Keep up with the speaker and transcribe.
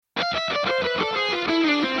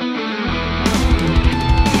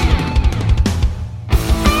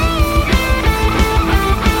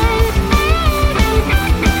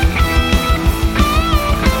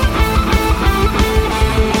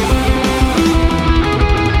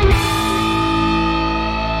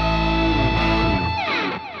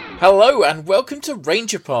Hello and welcome to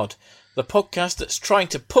Ranger Pod, the podcast that's trying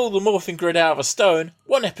to pull the morphing grid out of a stone,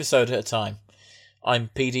 one episode at a time.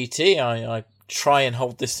 I'm PDT, I try and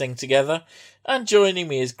hold this thing together, and joining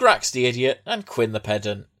me is Grax the Idiot and Quinn the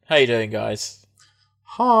Pedant. How you doing, guys?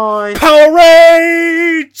 Hi. Power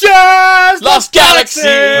Rangers! Lost Galaxy!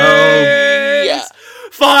 Oh. Yeah.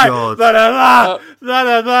 Fine!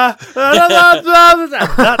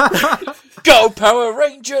 Go Power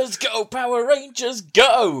Rangers! Go Power Rangers!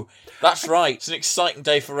 Go! That's right. It's an exciting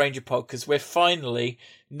day for Ranger Pod because we're finally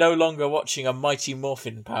no longer watching a Mighty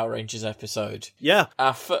Morphin Power Rangers episode. Yeah.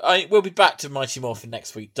 We'll be back to Mighty Morphin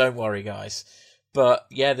next week. Don't worry, guys. But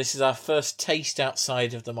yeah, this is our first taste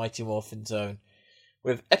outside of the Mighty Morphin zone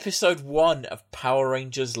with episode 1 of Power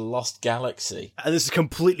Rangers Lost Galaxy. And this is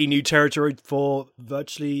completely new territory for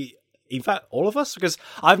virtually, in fact, all of us, because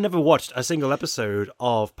I've never watched a single episode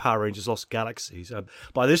of Power Rangers Lost Galaxies.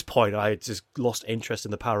 By this point, I had just lost interest in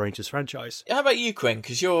the Power Rangers franchise. How about you, Quinn?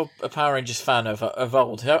 Because you're a Power Rangers fan of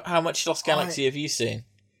old. How much Lost Galaxy have you seen?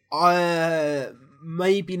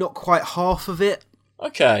 Maybe not quite half of it.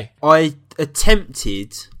 Okay. I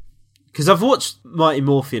attempted, because I've watched Mighty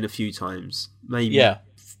Morphin a few times, maybe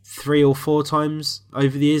 3 or 4 times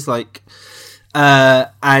over the years,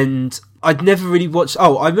 and I'd never really watched.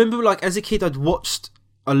 Oh, I remember, as a kid, I'd watched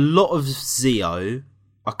a lot of Zeo.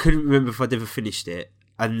 I couldn't remember if I'd ever finished it,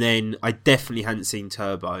 and then I definitely hadn't seen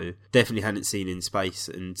Turbo, definitely hadn't seen In Space,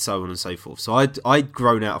 and so on and so forth. So I'd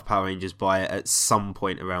grown out of Power Rangers at some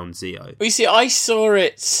point around Zeo. Well, you see, I saw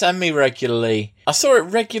it semi-regularly. I saw it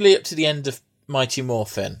regularly up to the end of Mighty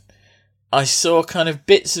Morphin. I saw kind of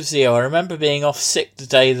bits of Zeo. I remember being off sick the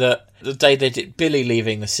day they did Billy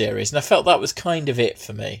leaving the series, and I felt that was kind of it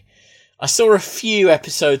for me. I saw a few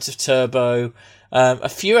episodes of Turbo, a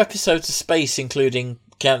few episodes of Space, including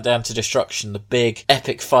Countdown to Destruction, the big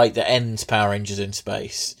epic fight that ends Power Rangers in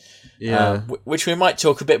Space. Yeah, which we might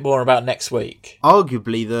talk a bit more about next week.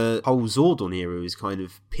 Arguably, the whole Zordon era is kind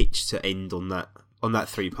of pitched to end on that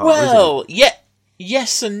 3-part. Well,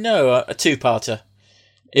 yes and no, a 2-parter.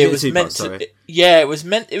 It was meant to. Yeah, it was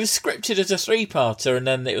scripted as a 3-parter, and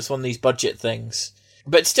then it was one of these budget things.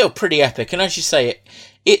 But still pretty epic. And as you say,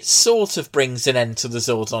 it sort of brings an end to the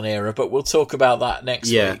Zordon era. But we'll talk about that next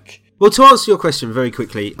week. Well, to answer your question very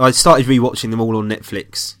quickly, I started rewatching them all on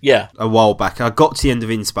Netflix. Yeah, a while back. I got to the end of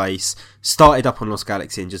In Space, started up on Lost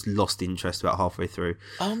Galaxy, and just lost interest about halfway through.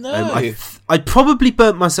 Oh no! I probably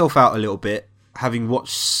burnt myself out a little bit, having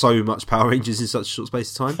watched so much Power Rangers in such a short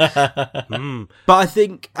space of time. But I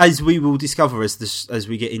think, as we will discover as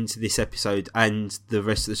we get into this episode and the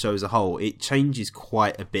rest of the show as a whole, it changes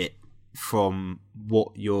quite a bit from what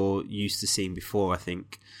you're used to seeing before, I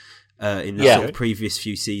think, in the sort of previous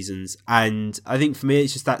few seasons. And I think for me,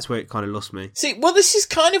 it's just that's where it kind of lost me. See, well, this is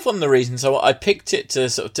kind of one of the reasons I picked it to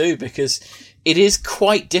sort of do, because it is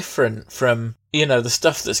quite different from, the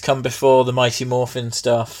stuff that's come before, the Mighty Morphin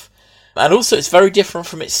stuff. And also, it's very different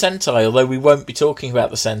from its Sentai, although we won't be talking about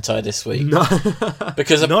the Sentai this week. No.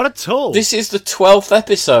 Because not at all. This is the 12th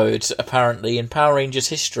episode, apparently, in Power Rangers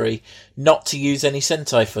history, not to use any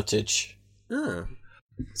Sentai footage. Oh.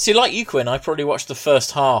 See, like you, Quinn, I probably watched the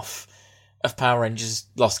first half of Power Rangers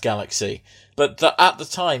Lost Galaxy. But at the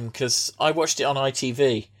time, because I watched it on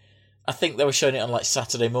ITV, I think they were showing it on,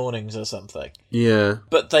 Saturday mornings or something. Yeah.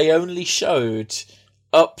 But they only showed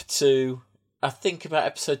up to, I think, about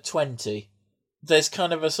episode 20. There's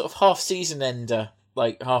kind of a sort of half-season ender,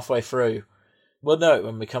 halfway through. Well, no,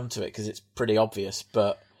 when we come to it, because it's pretty obvious.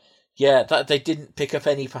 But, yeah, that they didn't pick up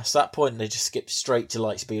any past that point. They just skipped straight to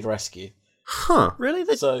Lightspeed Rescue. Huh. Really?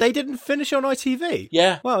 They didn't finish on ITV?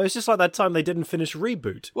 Yeah. Well, it's just like that time they didn't finish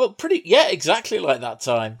Reboot. Well, exactly like that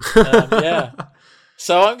time. Yeah.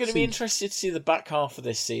 So I'm going to be interested to see the back half of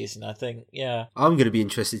this season, I think, yeah. I'm going to be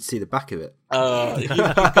interested to see the back of it. You've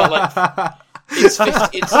got it's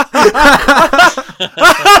 50,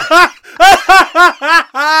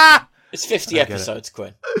 it's 50 episodes,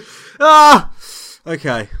 Quinn.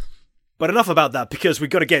 Okay. But enough about that, because we've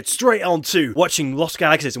got to get straight on to watching Lost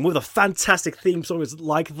Galaxies, and with a fantastic theme song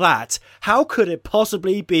like that, how could it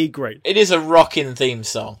possibly be great? It is a rocking theme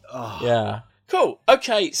song. Oh. Yeah. Cool.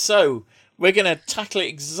 Okay, so we're going to tackle it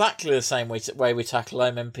exactly the same way we tackle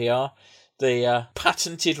MMPR, the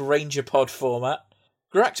patented Ranger Pod format.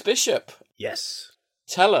 Grax Bishop. Yes.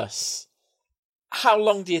 Tell us, how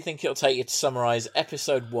long do you think it'll take you to summarise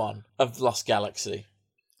episode 1 of Lost Galaxy?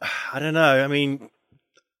 I don't know. I mean,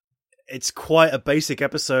 it's quite a basic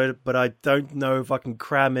episode, but I don't know if I can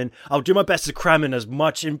cram in. I'll do my best to cram in as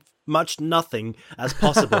much nothing as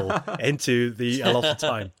possible into the allotted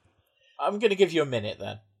time. I'm going to give you a minute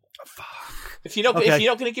then. Fuck. If you're not going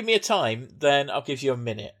to give me a time, then I'll give you a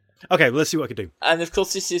minute. Okay, well, let's see what I can do. And of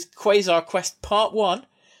course, this is Quasar Quest Part 1.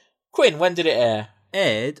 Quinn, when did it air?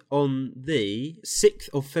 Aired on the 6th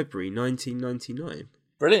of February 1999.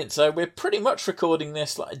 Brilliant. So we're pretty much recording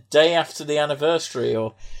this like a day after the anniversary,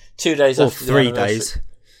 or 2 days after the anniversary. Or 3 days.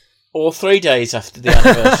 Or 3 days after the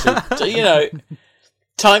anniversary. So, you know,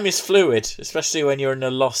 time is fluid, especially when you're in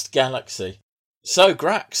a lost galaxy. So,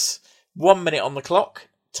 Grax, 1 minute on the clock.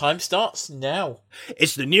 Time starts now.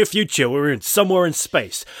 It's the near future. We're in somewhere in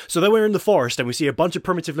space. So then we're in the forest and we see a bunch of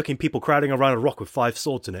primitive-looking people crowding around a rock with 5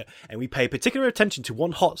 swords in it. And we pay particular attention to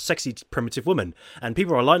one hot, sexy, primitive woman. And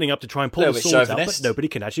people are lining up to try and pull the swords out, but nobody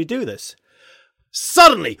can actually do this.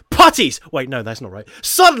 Suddenly, putties! Wait, no, that's not right.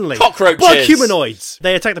 Suddenly, cockroaches! Bug humanoids!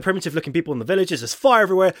 They attack the primitive-looking people in the villages. There's fire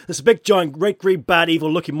everywhere. There's a big, giant, great, green, bad,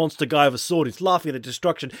 evil-looking monster guy with a sword who's laughing at the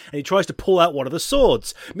destruction, and he tries to pull out one of the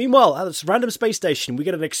swords. Meanwhile, at this random space station, we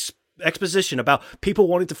get an exposition about people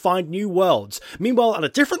wanting to find new worlds. Meanwhile, at a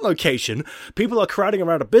different location, people are crowding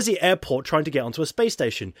around a busy airport trying to get onto a space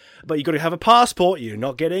station. But you got to have a passport. You're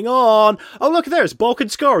not getting on. Oh, look, there's Bulk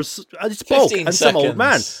and Skull. It's Bulk and some old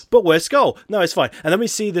man. But where's Skull? No, it's fine. And then we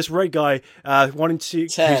see this red guy wanting to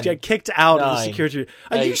get kicked out of the security.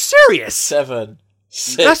 Are you serious? 7,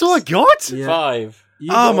 6. That's all I got? Yeah. 5.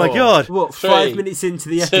 Oh my god. What, 5 minutes into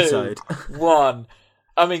the episode? 2, 1.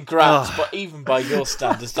 I mean, Grant, but even by your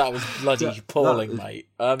standards, that was bloody appalling, mate.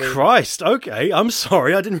 I mean, Christ, okay, I'm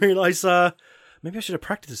sorry, I didn't realise, maybe I should have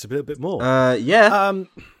practiced this a bit more. Yeah.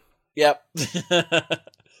 Yep.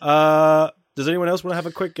 Does anyone else want to have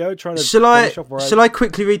a quick go? Trying to Shall I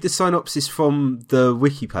quickly read the synopsis from the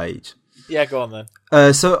wiki page? Yeah, go on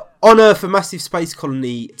then. So, on Earth, a massive space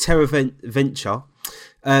colony, Terra Venture,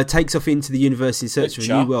 takes off into the universe in search of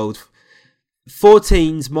a new world. 4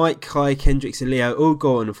 teens, Mike, Kai, Kendricks and Leo, all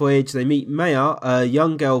go on a voyage. They meet Maya, a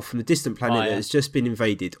young girl from the distant planet that has just been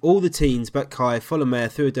invaded. All the teens, but Kai, follow Maya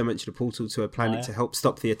through a dimensional portal to a planet to help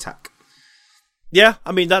stop the attack. Yeah,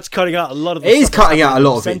 I mean, that's cutting out a lot of the It is cutting out a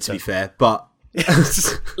lot of it, to be fair, but...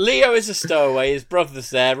 Leo is a stowaway, his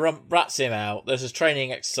brother's there, rats him out, there's a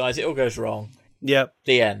training exercise, it all goes wrong. Yep.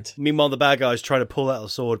 The end. Meanwhile, the bad guy's trying to pull out a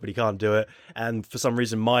sword, but he can't do it. And for some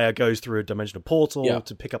reason, Maya goes through a dimensional portal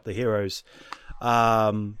to pick up the heroes.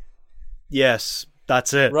 Yes,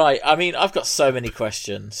 that's it. Right, I mean, I've got so many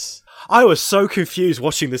questions. I was so confused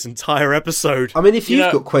watching this entire episode. I mean, if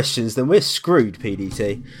you've got questions, then we're screwed,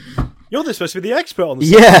 PDT. You're supposed to be the expert on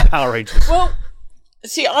the Power Rangers. Well,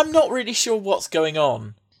 see, I'm not really sure what's going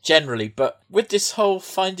on. Generally, but with this whole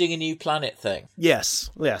finding a new planet thing. Yes,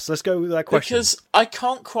 let's go with that question. Because I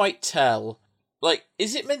can't quite tell. Like,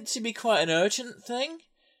 is it meant to be quite an urgent thing?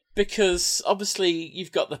 Because, obviously,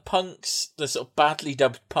 you've got the punks, the sort of badly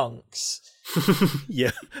dubbed punks. Yeah.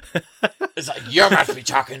 It's like, you must be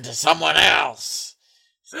talking to someone else!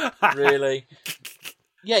 Really?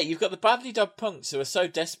 Yeah, you've got the badly dubbed punks who are so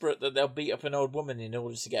desperate that they'll beat up an old woman in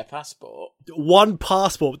order to get a passport. 1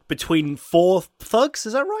 passport between 4 thugs,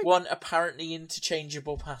 is that right? 1 apparently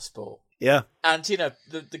interchangeable passport. Yeah. And, you know,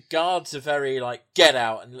 the guards are very like, get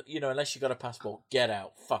out, and, you know, unless you've got a passport, get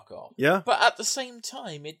out, fuck off. Yeah. But at the same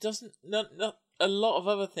time, it doesn't, a lot of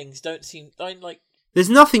other things don't like... There's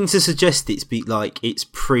nothing to suggest it's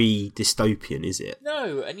pre-dystopian, is it?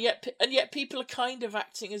 No, and yet people are kind of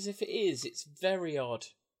acting as if it is. It's very odd.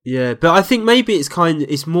 Yeah, but I think maybe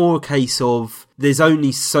it's more a case of there's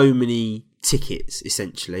only so many tickets,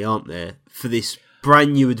 essentially, aren't there, for this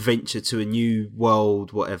brand new adventure to a new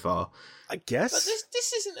world, whatever. I guess. But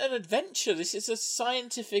this isn't an adventure. This is a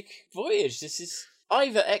scientific voyage. This is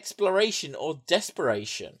either exploration or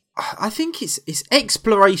desperation. I think it's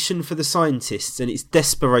exploration for the scientists and it's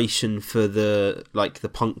desperation for the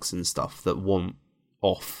punks and stuff that want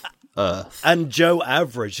off Earth. And Joe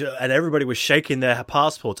Average, and everybody was shaking their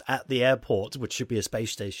passports at the airport, which should be a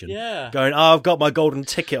space station. Yeah. Going, I've got my golden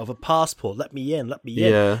ticket of a passport. Let me in.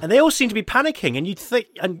 Yeah. And they all seem to be panicking. And you'd think,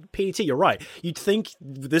 and PDT, you're right. You'd think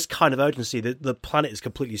with this kind of urgency that the planet is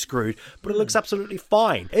completely screwed, but it looks absolutely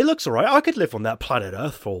fine. It looks all right. I could live on that planet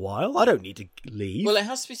Earth for a while. I don't need to leave. Well, it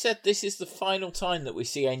has to be said, this is the final time that we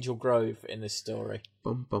see Angel Grove in this story.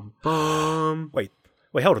 Bum, bum, bum. Wait,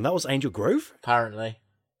 hold on. That was Angel Grove? Apparently,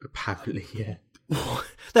 yeah.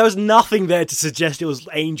 There was nothing there to suggest it was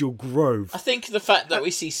Angel Grove. I think the fact that we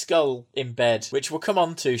see Skull in bed, which we'll come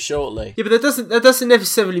on to shortly. Yeah, but that doesn't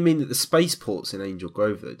necessarily mean that the spaceport's in Angel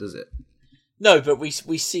Grove, though, does it? No, but we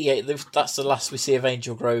see it. That's the last we see of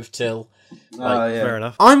Angel Grove till. Fair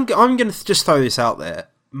enough. I'm going to just throw this out there.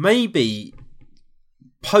 Maybe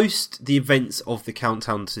post the events of the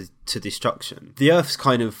countdown to destruction, the Earth's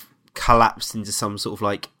kind of collapsed into some sort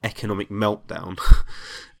of economic meltdown.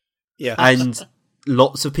 Yeah. And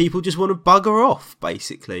lots of people just want to bugger off,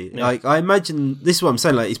 basically. Yeah. Like, I imagine, this is what I'm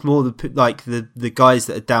saying, like, it's more the guys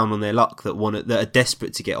that are down on their luck that are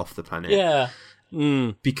desperate to get off the planet. Yeah.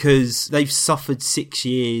 Because they've suffered 6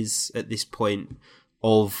 years at this point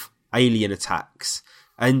of alien attacks.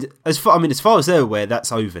 And as far as they're aware,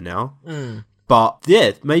 that's over now. But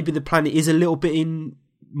yeah, maybe the planet is a little bit in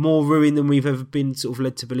more ruin than we've ever been sort of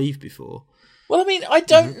led to believe before. Well, I mean, I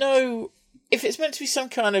don't know if it's meant to be some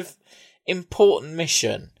kind of important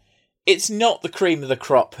mission. It's not the cream of the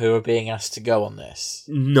crop who are being asked to go on this.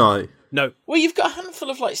 No. Well, you've got a handful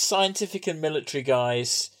of like scientific and military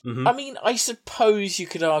guys. I mean, I suppose you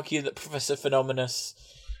could argue that Professor Phenomenus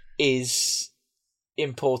is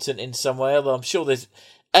important in some way, although I'm sure there's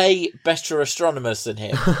A, better astronomers than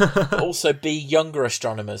him, but also B, younger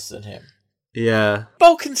astronomers than him. Yeah.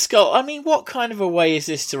 Bulk and Skull, I mean, what kind of a way is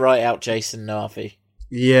this to write out Jason Narvi?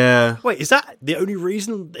 Yeah. Wait, is that the only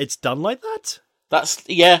reason it's done like that?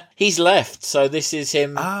 He's left, so this is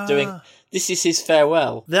him this is his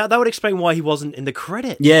farewell. That would explain why he wasn't in the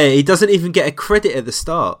credit. Yeah, he doesn't even get a credit at the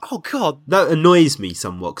start. Oh, God. That annoys me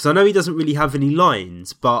somewhat, because I know he doesn't really have any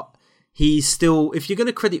lines, but he's still... If you're going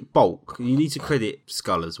to credit Bulk, you need to credit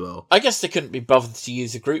Skull as well. I guess they couldn't be bothered to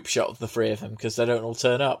use a group shot of the three of them, because they don't all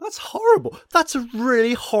turn up. That's horrible. That's a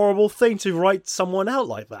really horrible thing to write someone out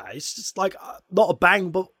like that. It's just like, not a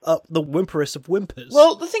bang, but the whimperest of whimpers.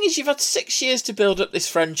 Well, the thing is, you've had 6 years to build up this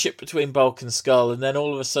friendship between Bulk and Skull, and then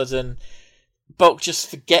all of a sudden, Bulk just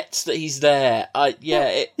forgets that he's there.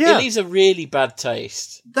 It leaves a really bad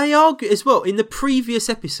taste. They argue as well in the previous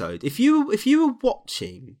episode. If you were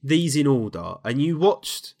watching these in order and you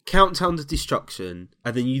watched Countdown to Destruction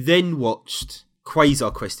and then you watched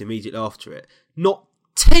Quasar Quest immediately after it, not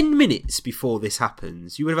 10 minutes before this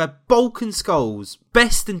happens, you would have had Bulk and Skull's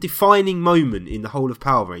best and defining moment in the whole of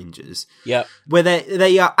Power Rangers. Yep. Where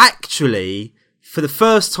they are actually, for the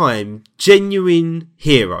first time, genuine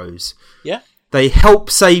heroes. Yeah. They help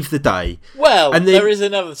save the day. Well, and then, there is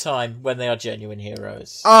another time when they are genuine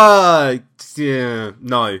heroes. Yeah,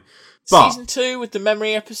 no. But, Season 2 with the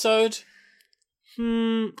memory episode?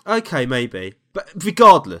 Okay, maybe. But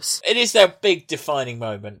regardless. It is their big defining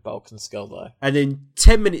moment, Bulk and Skull, though. And then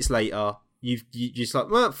 10 minutes later, you just like,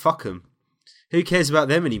 well, fuck them. Who cares about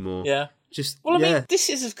them anymore? Yeah. I mean, this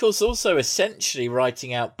is, of course, also essentially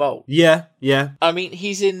writing out Bulk. Yeah. I mean,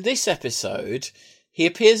 he's in this episode... He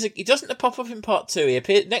doesn't pop up in part 2. He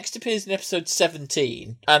appears in episode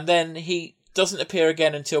 17, and then he doesn't appear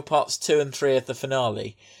again until parts 2 and 3 of the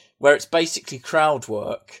finale, where it's basically crowd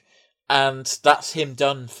work, and that's him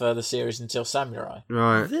done for the series until Samurai.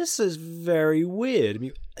 Right. This is very weird. I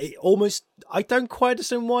mean, I don't quite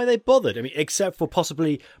understand why they bothered. I mean, except for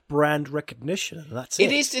possibly brand recognition. That's it.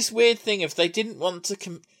 It is this weird thing if they didn't want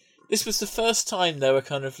to... This was the first time they were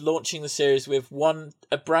kind of launching the series with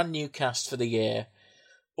a brand new cast for the year.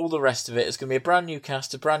 All the rest of it is going to be a brand new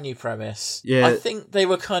cast, a brand new premise. Yeah. I think they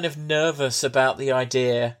were kind of nervous about the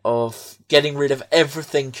idea of getting rid of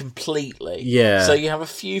everything completely. Yeah. So you have a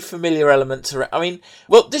few familiar elements around. I mean,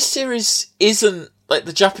 well, this series isn't, like,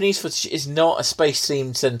 the Japanese footage is not a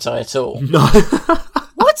space-themed Sentai at all. No.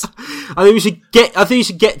 What? I think we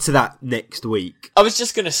should get to that next week. I was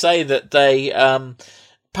just going to say that they,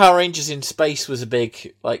 Power Rangers in Space was a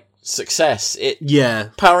big, like, success.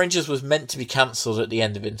 Power Rangers was meant to be cancelled at the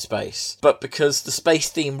end of In Space, but because the space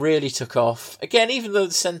theme really took off, again, even though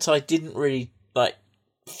the Sentai didn't really like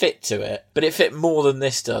fit to it, but it fit more than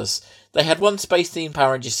this does. They had one space themed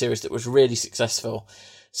Power Rangers series that was really successful,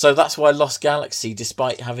 so that's why Lost Galaxy,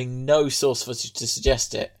 despite having no source footage to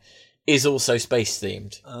suggest it, is also space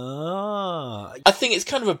themed. I think it's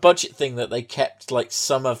kind of a budget thing that they kept like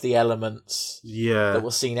some of the elements that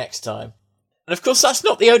we'll see next time. And of course, that's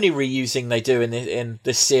not the only reusing they do in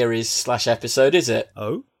this series / episode, is it?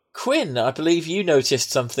 Oh? Quinn, I believe you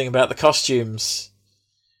noticed something about the costumes.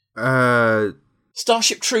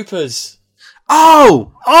 Starship Troopers.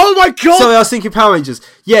 Oh my God! Sorry, I was thinking Power Rangers.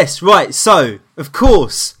 Yes, right. So, of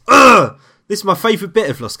course, this is my favourite bit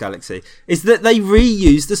of Lost Galaxy, is that they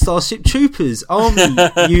reuse the Starship Troopers army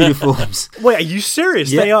uniforms. Wait, are you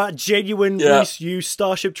serious? Yeah. They are genuine reused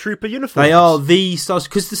Starship Trooper uniforms? They are the Starship...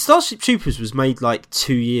 Because the Starship Troopers was made like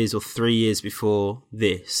 2 years or 3 years before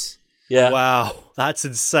this. Yeah. Wow, that's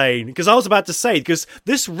insane. Because I was about to say, because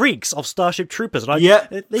this reeks of Starship Troopers.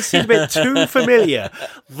 And they seem a bit too familiar.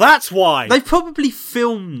 That's why. They probably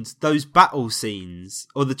filmed those battle scenes,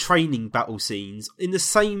 or the training battle scenes, in the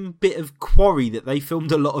same bit of quarry that they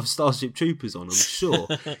filmed a lot of Starship Troopers on, I'm sure.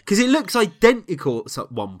 Because it looks identical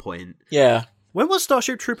at one point. Yeah. When was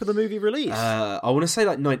Starship Trooper the movie released? I want to say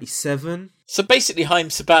like 97. So basically, Haim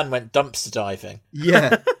Saban went dumpster diving.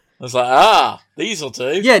 Yeah. I was like, these will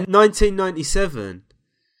do. Yeah, 1997.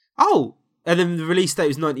 Oh, and then the release date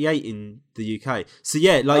was 98 in the UK. So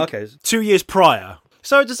yeah, like... Okay, 2 years prior.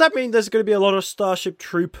 So does that mean there's going to be a lot of Starship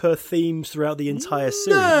Trooper themes throughout the entire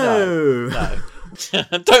series? No.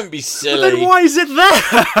 Don't be silly. But then why is it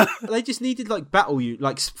there? They just needed like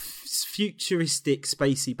futuristic,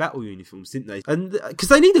 spacey battle uniforms, didn't they? And because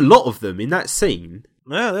they need a lot of them in that scene.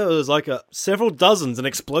 Yeah, there was like several dozens and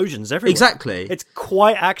explosions everywhere. Exactly. It's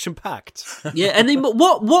quite action-packed. Yeah, and then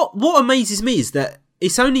what amazes me is that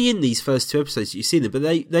it's only in these first 2 episodes that you see them, but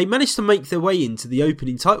they managed to make their way into the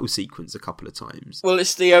opening title sequence a couple of times. Well,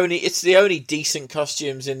 it's the only decent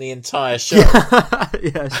costumes in the entire show. Yeah,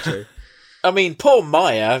 that's true. I mean, poor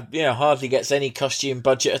Maya, hardly gets any costume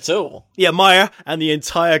budget at all. Yeah, Maya and the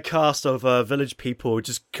entire cast of Village People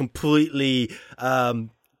just completely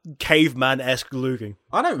caveman-esque looking.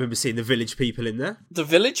 I don't remember seeing the Village People in there. The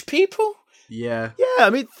Village People? Yeah. Yeah, I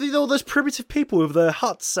mean, all those primitive people with their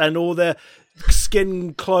huts and all their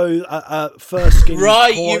skin clothes, fur skin.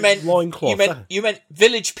 Right, loincloth. you meant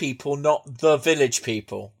Village People, not the Village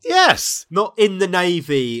People. Yes. Not in the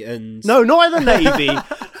Navy and... No, not in the Navy.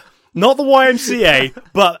 Not the YMCA,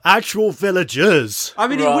 but actual villagers. I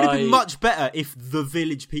mean, it would have been much better if the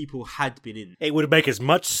Village People had been in. It would make as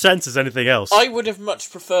much sense as anything else. I would have much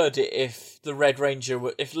preferred it if the Red Ranger,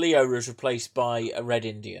 if Leo was replaced by a Red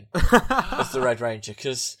Indian as the Red Ranger,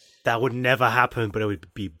 because... That would never happen, but it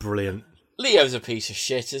would be brilliant. Leo's a piece of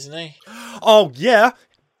shit, isn't he? Oh, yeah.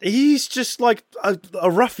 He's just like a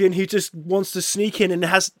ruffian who just wants to sneak in and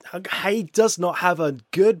he does not have a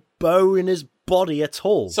good bow in his body at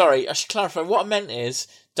all. Sorry, I should clarify. What I meant is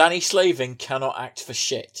Danny Slavin cannot act for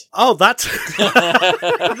shit. Oh, that's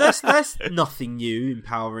nothing new in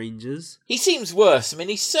Power Rangers. He seems worse. I mean,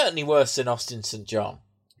 he's certainly worse than Austin St. John.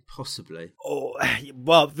 Possibly. Oh,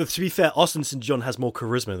 well, to be fair, Austin St. John has more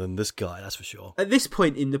charisma than this guy, that's for sure. At this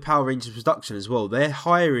point in the Power Rangers production as well, they're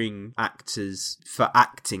hiring actors for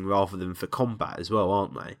acting rather than for combat as well,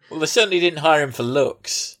 aren't they? Well, they certainly didn't hire him for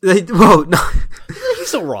looks. No.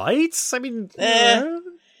 He's alright. I mean...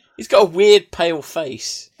 He's got a weird pale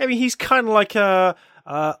face. I mean, he's kind of like a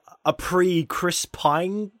pre-Chris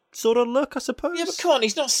Pine sort of look, I suppose. Yeah, but come on,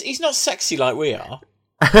 he's not sexy like we are.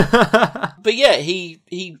 But yeah,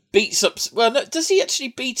 he beats up... Well, no, does he actually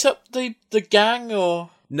beat up the gang, or...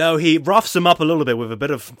 No, he roughs them up a little bit with a bit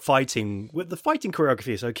of fighting. With the fighting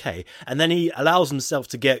choreography is okay. And then he allows himself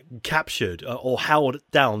to get captured or held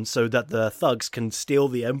down so that the thugs can steal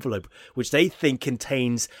the envelope, which they think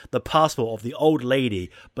contains the passport of the old lady.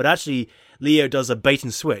 But actually, Leo does a bait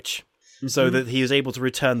and switch. So that he is able to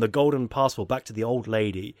return the golden passport back to the old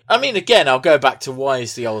lady. I mean, again, I'll go back to why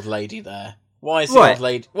is the old lady there? Why is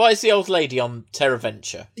the old lady on Terra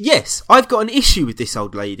Venture? Yes, I've got an issue with this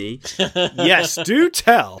old lady. Yes, do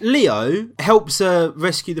tell. Leo helps her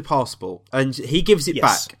rescue the passport, and he gives it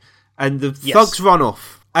back, and the thugs run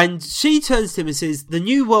off. And she turns to him and says, "The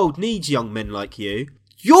new world needs young men like you.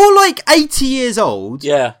 You're like 80 years old.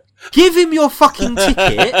 Yeah. Give him your fucking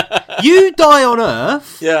ticket. You die on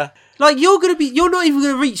Earth. Yeah. Like, you're not even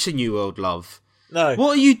going to reach the new world, love. No.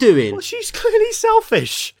 What are you doing?" Well, she's clearly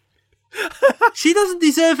selfish. She doesn't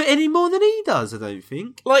deserve it any more than he does, I don't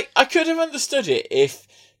think. Like, I could have understood it if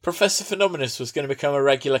Professor Phenomenus was going to become a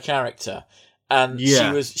regular character, and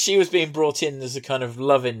she was being brought in as a kind of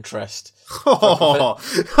love interest.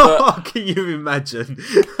 Can you imagine?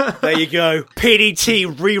 There you go.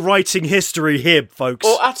 PDT rewriting history here, folks.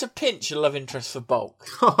 Or at a pinch, a love interest for Bulk.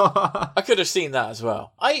 I could have seen that as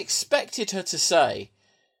well. I expected her to say,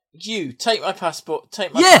 "You, take my passport,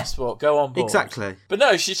 go on board." Exactly. But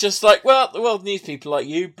no, she's just like, well, the world needs people like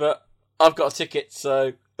you, but I've got a ticket,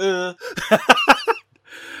 so... But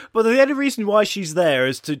the only reason why she's there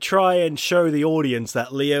is to try and show the audience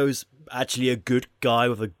that Leo's actually a good guy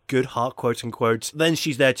with a good heart, quote unquote. Then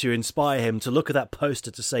she's there to inspire him to look at that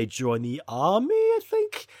poster to say, join the army, I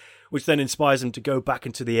think? Which then inspires him to go back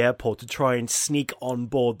into the airport to try and sneak on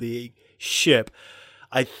board the ship.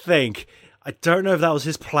 I think... I don't know if that was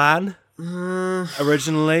his plan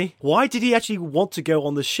originally. Why did he actually want to go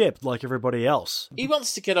on the ship like everybody else? He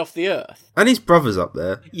wants to get off the Earth. And his brother's up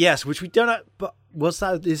there. Yes, which we don't know, but was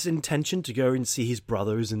that his intention to go and see his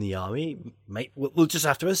brothers in the army? Mate, we'll just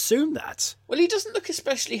have to assume that. Well, he doesn't look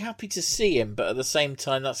especially happy to see him, but at the same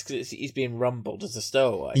time, that's because he's being rumbled as a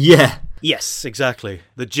stowaway. Yeah. Yes, exactly.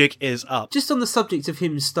 The jig is up. Just on the subject of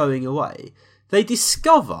him stowing away, they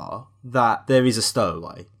discover that there is a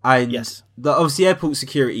stowaway. And obviously airport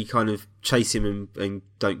security kind of chase him and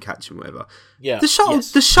don't catch him, whatever. Yeah. The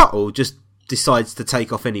shuttle just decides to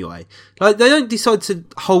take off anyway. Like, they don't decide to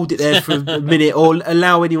hold it there for a minute or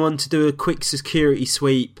allow anyone to do a quick security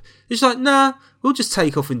sweep. It's like, nah, we'll just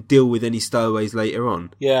take off and deal with any stowaways later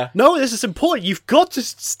on. Yeah. No, this is important. You've got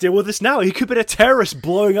to deal with this now. He could be a terrorist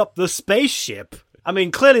blowing up the spaceship. I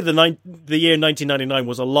mean, clearly the year 1999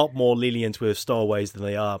 was a lot more lenient with stowaways than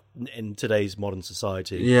they are in today's modern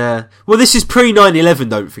society. Yeah. Well, this is pre 9/11,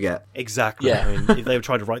 don't forget. Exactly. Yeah. I mean, if they were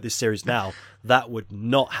trying to write this series now, that would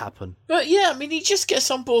not happen. But yeah, I mean, he just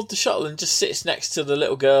gets on board the shuttle and just sits next to the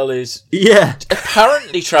little girl who's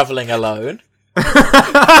apparently travelling alone.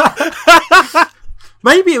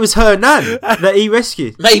 Maybe it was her nan that he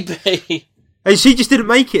rescued. Maybe. And she just didn't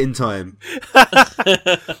make it in time.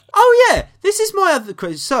 Oh, yeah. This is my other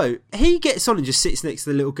question. So, he gets on and just sits next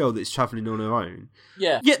to the little girl that's travelling on her own.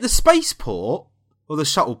 Yeah. Yet the spaceport, or the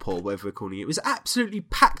shuttle port, whatever we're calling it, was absolutely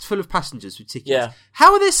packed full of passengers with tickets. Yeah.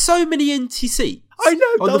 How are there so many empty seats? I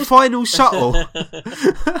know. On the final shuttle.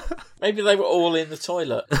 Maybe they were all in the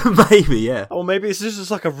toilet. Maybe, yeah. Or maybe this is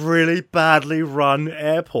just like a really badly run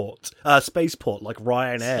spaceport, like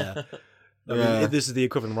Ryanair. I mean, this is the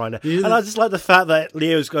equivalent of Ryanair. Yeah. And I just like the fact that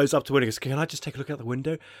Leo goes up to Winnie and goes, can I just take a look out the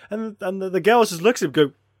window? And the girl just looks at him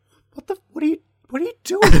and go, what are you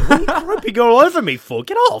doing? What are you groping all over me for?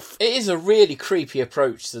 Get off. It is a really creepy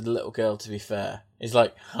approach to the little girl, to be fair. He's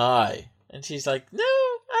like, hi. And she's like, no,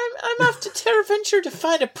 I'm after Terra Venture to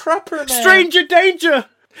find a proper man. Stranger danger!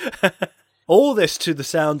 All this to the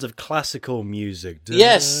sounds of classical music.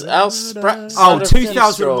 Yes, Al Spratt's. Oh,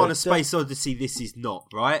 2001 A Space Odyssey, this is not,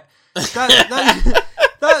 right? Those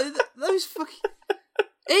fucking...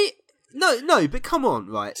 No, but come on,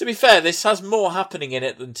 right? To be fair, this has more happening in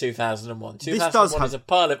it than 2001. 2001 is a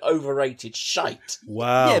pile of overrated shite.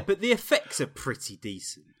 Wow. Yeah, but the effects are pretty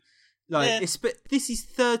decent. Like, this is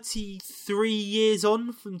 33 years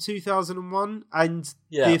on from 2001, and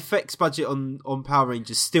the effects budget on Power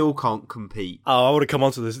Rangers still can't compete. Oh, I want to come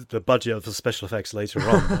on to the budget of the special effects later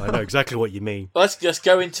on. I know exactly what you mean. Let's just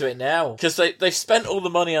go into it now, because they've spent all the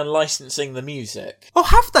money on licensing the music. Oh,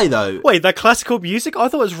 have they, though? Wait, that classical music? I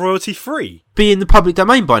thought it was royalty-free. Be in the public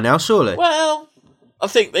domain by now, surely. Well, I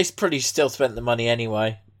think they probably still spent the money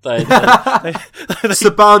anyway.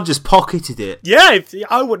 Saban just pocketed it. Yeah,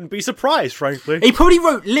 I wouldn't be surprised, frankly. He probably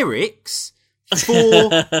wrote lyrics for...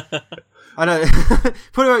 I know.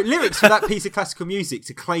 Probably wrote lyrics for that piece of classical music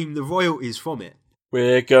to claim the royalties from it.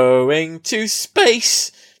 We're going to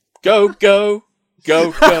space. Go, go,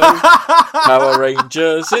 go, go. Power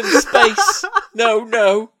Rangers in space. No,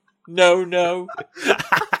 no, no, no.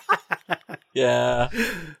 Yeah.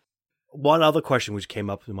 One other question which came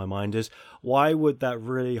up in my mind is, why would that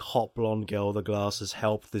really hot blonde girl with the glasses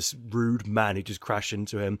help this rude man who just crashed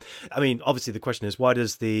into him? I mean, obviously the question is, why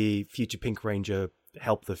does the future Pink Ranger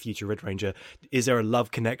help the future Red Ranger? Is there a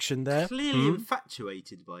love connection there? Clearly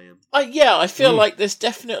infatuated by him. I feel like there's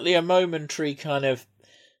definitely a momentary kind of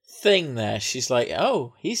thing there. She's like,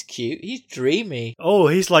 oh, he's cute, he's dreamy. Oh,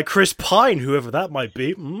 he's like Chris Pine, whoever that might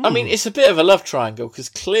be. I mean, it's a bit of a love triangle, because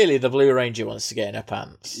clearly the Blue Ranger wants to get in her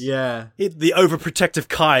pants. Yeah. The overprotective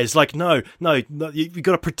Kai is like, no, we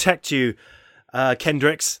got to protect you.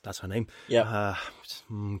 Kendricks, that's her name. Yeah.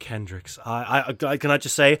 Kendricks. I can I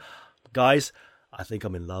just say, guys, I think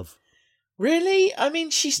I'm in love. Really? I mean,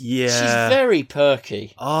 she's very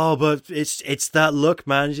perky. Oh, but it's that look,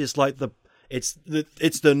 man. It's like It's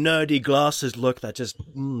the nerdy glasses look that just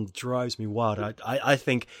drives me wild. I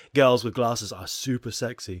think girls with glasses are super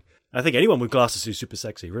sexy. I think anyone with glasses is super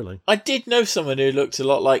sexy, really. I did know someone who looked a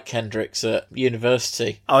lot like Kendricks at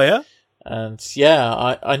university. Oh, yeah? And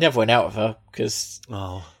yeah, I never went out with her because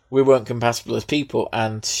we weren't compatible as people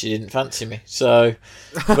and she didn't fancy me. So,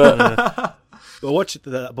 but... But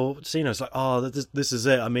Cino's like, oh, this is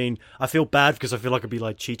it. I mean, I feel bad because I feel like I'd be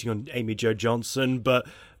like cheating on Amy Jo Johnson, but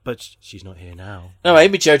she's not here now. No,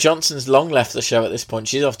 Amy Jo Johnson's long left the show at this point.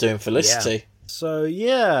 She's off doing Felicity. Yeah. So,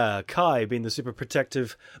 yeah, Kai being the super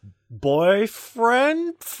protective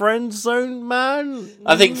boyfriend, friend zone man.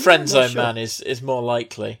 I think friend zone man is more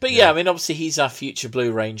likely. But yeah, I mean, obviously he's our future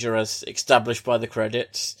Blue Ranger as established by the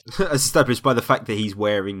credits. As established by the fact that he's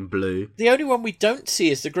wearing blue. The only one we don't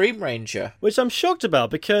see is the Green Ranger. Which I'm shocked about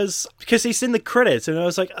because he's in the credits and I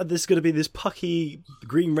was like, this is going to be this pucky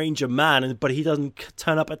Green Ranger man, but he doesn't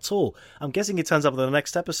turn up at all. I'm guessing he turns up in the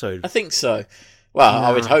next episode. I think so. Well,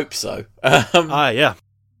 I would hope so. Yeah.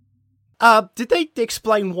 Did they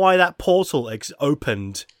explain why that portal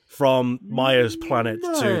opened from Maya's planet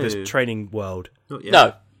to this training world? Not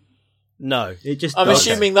yet. No. It just I'm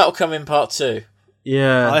assuming that'll come in part 2.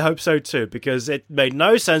 Yeah. I hope so too, because it made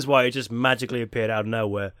no sense why it just magically appeared out of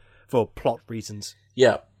nowhere for plot reasons.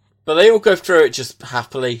 Yeah. But they all go through it just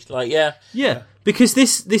happily. Like, yeah. Yeah. Because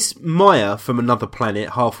this Maya from another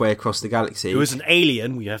planet halfway across the galaxy... It was an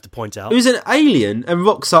alien, we have to point out. It was an alien and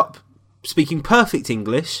rocks up speaking perfect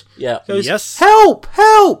English. Yeah. Goes, yes. Help!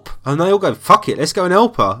 Help! And they all go, fuck it, let's go and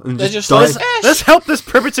help her. And They're just just dive. like, Let's help this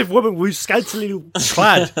primitive woman who's scantily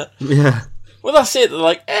clad. Yeah. Well, that's it. They're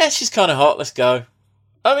like, she's kind of hot, let's go.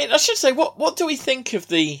 I mean, I should say, what do we think of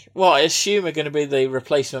what I assume are going to be the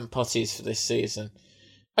replacement putties for this season?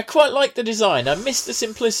 I quite like the design. I miss the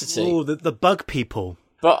simplicity. Oh, the bug people.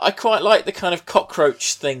 But I quite like the kind of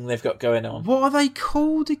cockroach thing they've got going on. What are they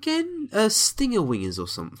called again? Stinger wingers or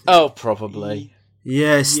something? Oh, probably.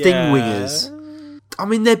 Yeah, sting wingers. I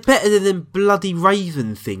mean, they're better than them bloody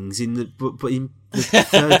raven things in the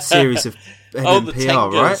third series of NMPR, Oh, the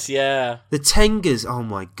Tengers, right? yeah. The Tengers, oh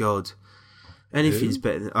my god. Anything's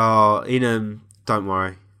better than... don't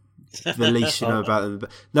worry. The least you know about them.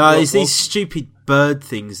 No, it's these stupid bird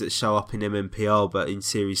things that show up in MMPR, but in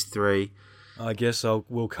Series 3. I guess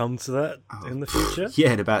we'll come to that in the future.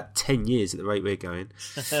 Yeah, in about 10 years at the rate we're going.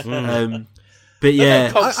 But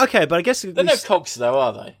yeah. Okay, but I guess... They're no cogs, though,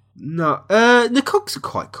 are they? No. The cogs are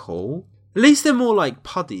quite cool. At least they're more like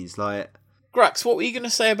puddies, like... Grax, what were you going to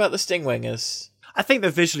say about the Stingwingers? I think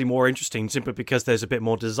they're visually more interesting simply because there's a bit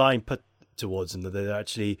more design put towards them that they're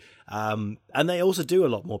actually... and they also do a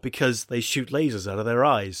lot more because they shoot lasers out of their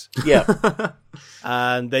eyes. Yeah.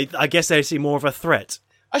 And I guess they see more of a threat.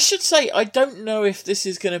 I should say, I don't know if this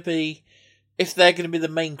is going to be... if they're going to be the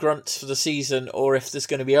main grunts for the season or if there's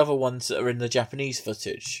going to be other ones that are in the Japanese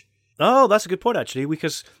footage. Oh, that's a good point, actually,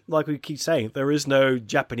 because, like we keep saying, there is no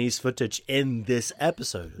Japanese footage in this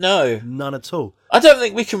episode. No. None at all. I don't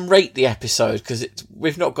think we can rate the episode because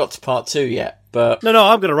we've not got to part 2 yet, but... No,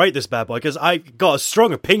 I'm going to rate this bad boy because I got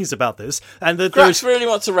strong opinions about this. And Grax really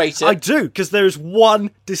wants to rate it. I do, because there's one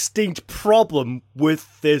distinct problem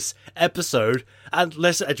with this episode, and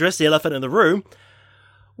let's address the elephant in the room.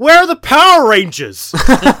 Where are the Power Rangers?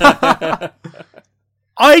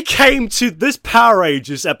 I came to this Power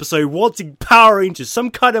Rangers episode wanting Power Rangers,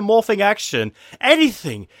 some kind of morphing action,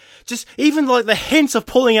 anything. Just even like the hint of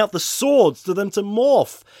pulling out the swords to them to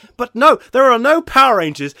morph. But no, there are no Power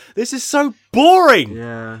Rangers. This is so boring.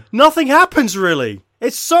 Yeah. Nothing happens really.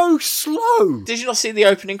 It's so slow. Did you not see the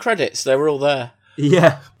opening credits? They were all there.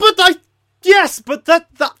 Yeah. But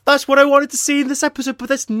that's what I wanted to see in this episode, but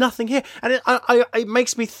there's nothing here. And it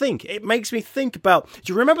makes me think. It makes me think about...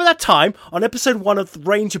 Do you remember that time on episode 1 of the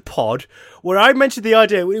Ranger Pod where I mentioned the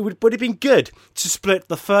idea would it have been good to split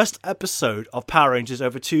the first episode of Power Rangers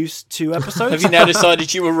over two episodes? Have you now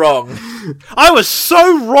decided you were wrong? I was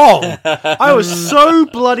so wrong. I was so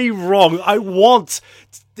bloody wrong. I want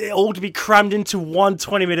it all to be crammed into one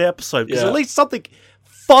 20-minute episode because at least something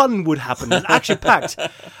fun would happen and action-packed.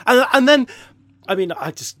 And then, I mean,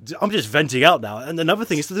 I'm just venting out now. And another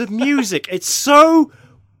thing is the music. It's so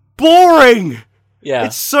boring. Yeah.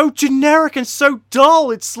 It's so generic and so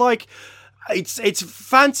dull. It's like... It's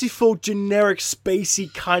fanciful, generic,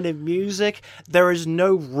 spacey kind of music. There is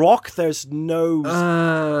no rock. There's no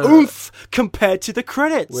oomph compared to the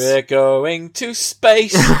credits. We're going to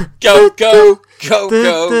space. Go, go, go,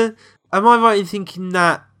 go. Am I right in thinking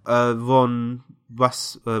that Ron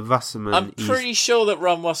Wasserman... I'm pretty sure that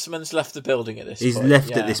Ron Wasserman's left the building at this point. He's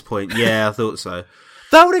left at this point. Yeah, I thought so.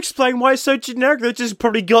 That would explain why it's so generic. They just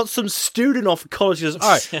probably got some student off college who says, all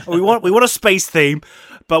right, we want a space theme,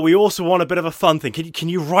 but we also want a bit of a fun thing. Can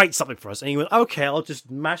you write something for us? And he went, okay, I'll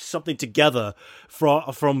just mash something together from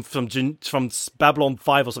Babylon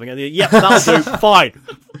 5 or something. And yeah, that'll do. Fine.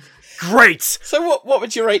 Great. So what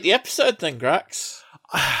would you rate the episode then, Grax?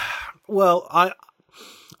 Well,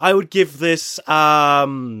 I would give this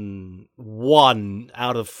 1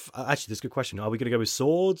 out of... Actually, that's a good question. Are we going to go with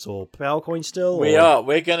swords or power coin still? We are.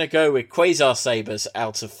 We're going to go with Quasar Sabers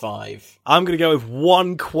out of 5. I'm going to go with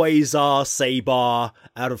 1 Quasar Saber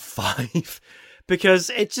out of 5 because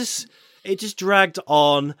it just dragged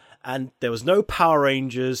on and there was no Power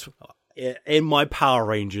Rangers in my Power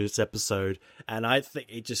Rangers episode, and I think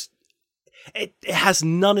it has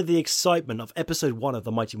none of the excitement of episode 1 of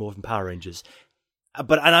the Mighty Morphin Power Rangers.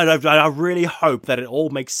 But I really hope that it all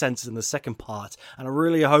makes sense in the second part, and I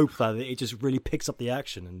really hope that it just really picks up the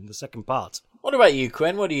action in the second part. What about you,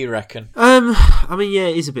 Quinn? What do you reckon? I mean, yeah,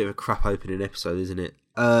 it is a bit of a crap opening episode, isn't it?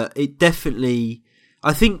 It definitely...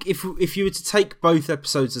 I think if you were to take both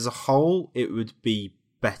episodes as a whole, it would be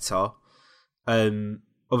better.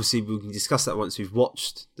 Obviously, we can discuss that once we've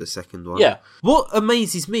watched the second one. Yeah. What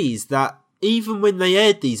amazes me is that even when they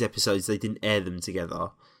aired these episodes, they didn't air them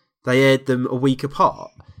together. They aired them a week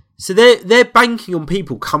apart. So they're banking on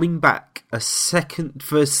people coming back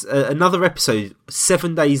another episode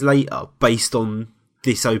 7 days later based on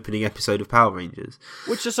this opening episode of Power Rangers.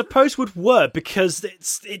 Which I suppose would work because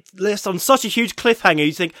it's left on such a huge cliffhanger.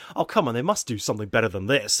 You think, oh, come on, they must do something better than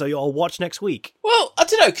this. So I'll watch next week. Well, I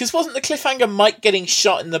don't know, because wasn't the cliffhanger Mike getting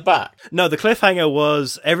shot in the back? No, the cliffhanger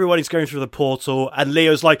was everybody's going through the portal and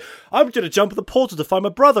Leo's like, I'm going to jump at the portal to find my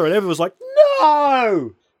brother. And everyone's like,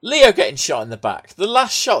 no! Leo getting shot in the back. The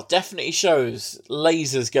last shot definitely shows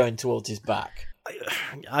lasers going towards his back.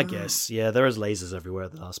 I guess, yeah, there is lasers everywhere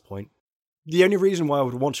at the last point. The only reason why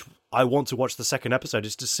I want to watch the second episode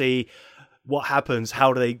is to see what happens,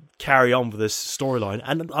 how do they carry on with this storyline,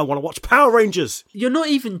 and I want to watch Power Rangers. You're not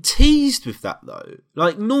even teased with that though.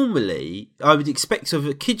 Like normally, I would expect of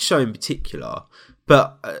a kids show in particular,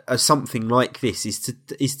 but something like this is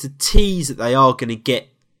to tease that they are going to get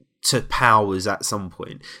to powers at some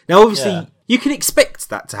point. Now, obviously, you can expect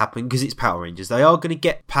that to happen because it's Power Rangers. They are going to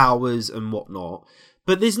get powers and whatnot,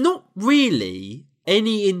 but there's not really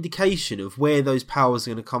any indication of where those powers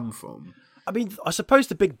are going to come from. I mean, I suppose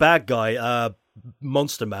the big bad guy,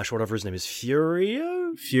 Monster Mash, whatever his name is,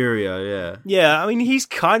 Furio, yeah. Yeah, I mean, he's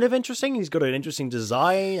kind of interesting. He's got an interesting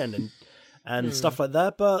design and stuff like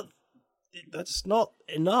that, but that's not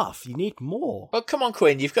enough. You need more. Well, come on,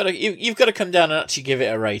 Quinn. You've got to come down and actually give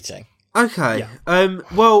it a rating. Okay. Yeah.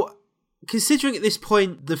 Well, considering at this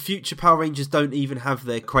point the future Power Rangers don't even have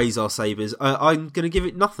their Quasar sabers, I'm going to give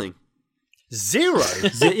it nothing. 0?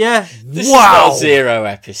 Yeah. This is not a 0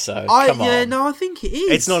 episode. Come on. Yeah, no, I think it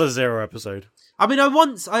is. It's not a 0 episode. I mean, I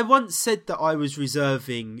once said that I was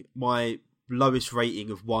reserving my lowest rating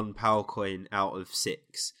of 1 power coin out of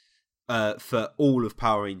 6 for all of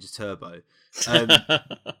Power Rangers Turbo.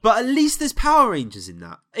 But at least there's Power Rangers in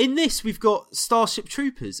that. In this, we've got Starship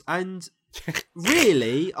Troopers, and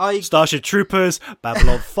really, Starship Troopers,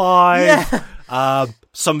 Babylon 5,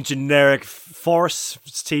 some generic Forest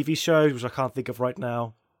TV show, which I can't think of right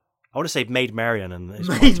now. I want to say Maid Marian.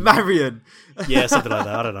 Maid Marian? Yeah, something like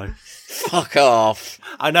that. I don't know. Fuck off.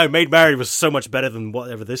 I know, Maid Marian was so much better than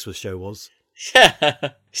whatever this show was. Yeah.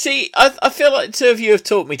 See, I feel like the two of you have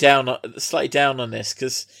talked me slightly down on this,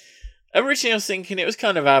 because originally I was thinking it was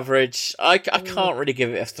kind of average. I can't really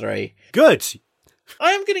give it a 3. Good.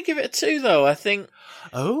 I am going to give it a 2, though. I think...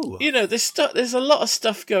 Oh. You know, there's a lot of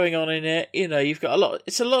stuff going on in it. You know, you've got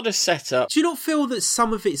it's a lot of setup. Do you not feel that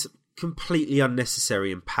some of it's completely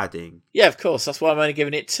unnecessary and padding? Yeah, of course. That's why I'm only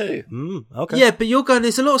giving it 2. Okay. Yeah, but you're going,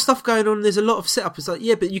 there's a lot of stuff going on, there's a lot of setup. It's like,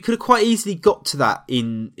 yeah, but you could have quite easily got to that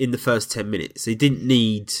in the first 10 minutes. You didn't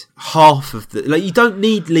need half of the... Like, you don't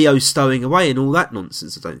need Leo stowing away and all that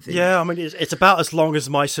nonsense, I don't think. Yeah, I mean, it's about as long as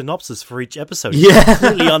my synopsis for each episode. Yeah. It's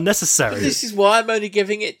completely unnecessary. But this is why I'm only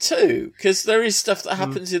giving it 2, because there is stuff that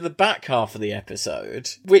happens in the back half of the episode,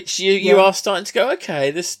 which you are starting to go,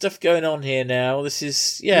 okay, there's stuff going on here now. This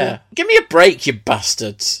is... Yeah. Give me a break, you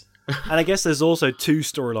bastards. And I guess there's also 2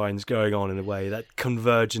 storylines going on in a way that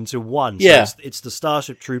converge into one. Yeah. So it's the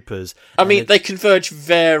Starship Troopers. I mean, they converge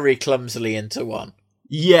very clumsily into one.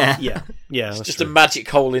 Yeah. Yeah. Yeah. It's just a magic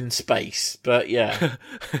hole in space. But yeah.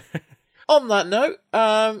 On that note,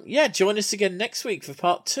 join us again next week for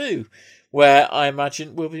part 2, where I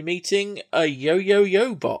imagine we'll be meeting a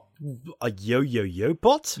yo-yo-yo bot. A yo-yo-yo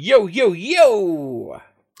bot? Yo-yo-yo!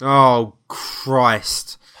 Oh,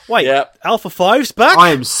 Christ. Wait, Alpha 5's back? I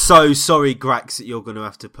am so sorry, Grax, that you're going to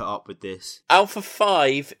have to put up with this. Alpha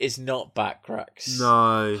 5 is not back, Grax.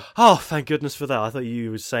 No. Oh, thank goodness for that. I thought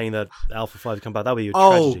you were saying that Alpha 5 would come back. That would be a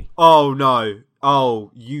tragedy. Oh, no.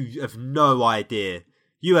 Oh, you have no idea.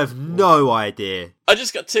 You have no idea. I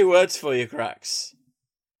just got 2 words for you, Grax.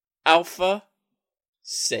 Alpha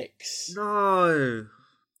 6. No.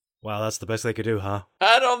 Wow, that's the best they could do, huh?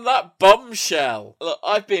 And on that bombshell, look,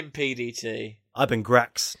 I've been PDT. I've been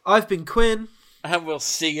Grax. I've been Quinn. And we'll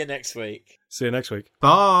see you next week. See you next week.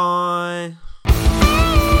 Bye.